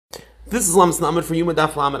This is Lamas Namad for Yoma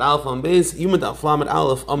Daf Lamed Aleph on Beis, Yoma Daf Lamed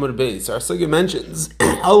Aleph Amud Beis. Our Sugya mentions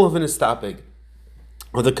Aleph and Nistapeg.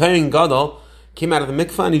 Or the Kohen Gadol came out of the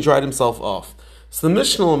mikvah and he dried himself off. So the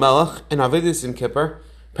Mishnah Lemlech and Avedis in Kippur,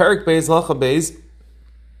 Perik Beis Lacha Beis,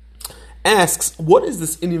 asks, what is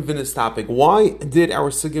this Inyan V'Nistapeg? Why did our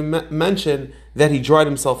Sugya mention that he dried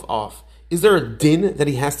himself off? Is there a din that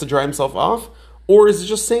he has to dry himself off? Or is it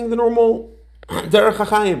just saying the normal Derech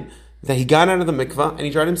HaChaim, that he got out of the mikvah and he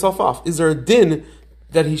dried himself off? Is there a din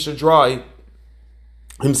that he should dry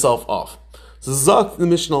himself off? So Zak the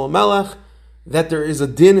Mishnah Lemlech that there is a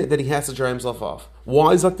din that he has to dry himself off.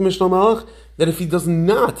 Why Zak the Mishnah Lemlech? That if he does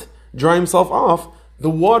not dry himself off, the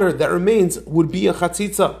water that remains would be a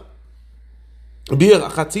Chациtzah. Be a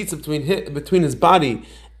Chациtzah between his body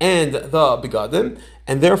and the Begadim,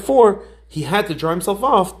 and therefore he had to dry himself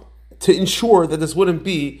off to ensure that this wouldn't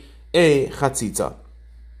be a Chациtzah.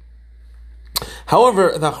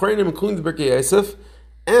 However, the Achreinim, including the Birkei Yosef,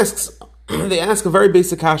 they ask a very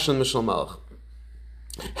basic question in Mishnah Melech.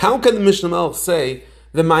 How can the Mishnah Melech say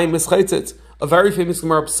the Mayim is Chaytzit? A very famous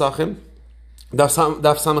Gemara Pesachim, Daf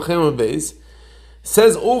Samachem Beis,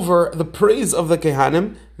 says over the praise of the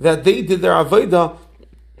Kehanim that they did their Avodah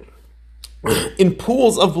in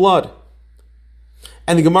pools of blood.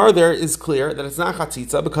 And the Gemara there is clear that it's not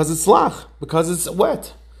Chatzitza because it's lach, because it's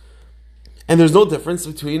wet. And there's no difference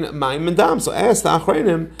between Mayim and Dam. So ask the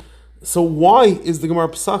Achreinim, so why is the Gemara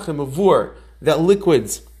Pesachim avur that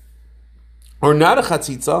liquids are not a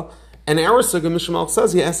Chatzitza? And our Sugya Mishnah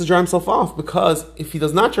says he has to dry himself off, because if he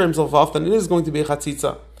does not dry himself off, then it is going to be a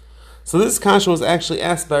Chatzitza. So this kasha was actually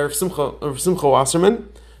asked by Rav Simcha Wasserman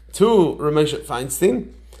to Ramesh Feinstein.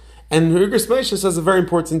 And Rigris Meisha says a very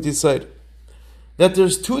important insight, that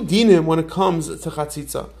there's two dinim when it comes to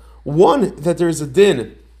Chatzitza. One, that there is a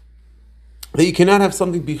din that you cannot have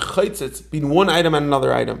something be chaytzit, being one item and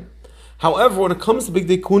another item. However, when it comes to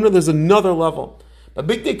Big Kuna, there's another level. But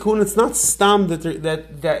Big Kuna, it's not stam that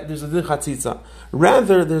there's a din chatzitza.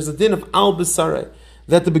 Rather, there's a din of al besare,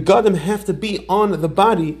 that the begadim have to be on the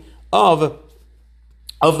body of the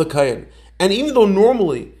kayin. And even though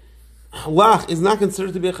normally lach is not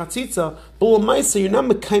considered to be a chatzitza, but l'maisa you're not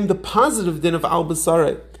mekayim the positive din of al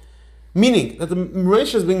besare. Meaning that the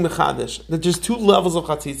Moshe is being mechadish, that there's two levels of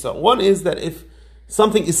chatzitza. One is that if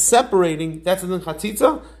something is separating, that's a din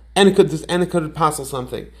chatzitza, and it could passel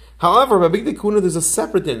something. However, by Big Kuna, there's a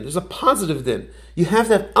separate din, there's a positive din. You have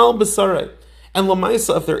to have al basare, and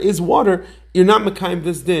lamaisa, if there is water, you're not mekayim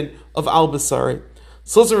this din of al basare.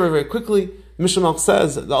 So very, very quickly, Mishnah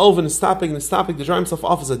says the oven is stopping, to dry himself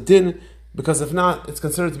off is a din, because if not, it's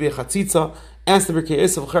considered to be a chatzitza. Ask the Birkei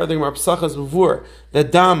Yosef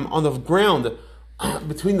that dam on the ground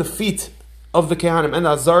between the feet of the Kehanim and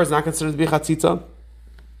the Azar is not considered to be Chatzitza.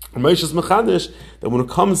 Moshe is mechadish that when it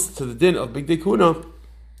comes to the din of Big Kuna,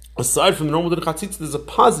 aside from the normal din of Chatzitza, there's a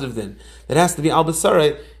positive din that has to be al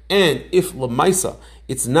basare. And if lamaisa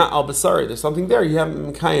it's not al basare, there's something there, you have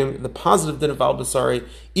mekayim the positive din of al basare,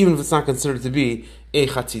 even if it's not considered to be a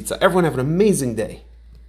Chatzitza. Everyone have an amazing day.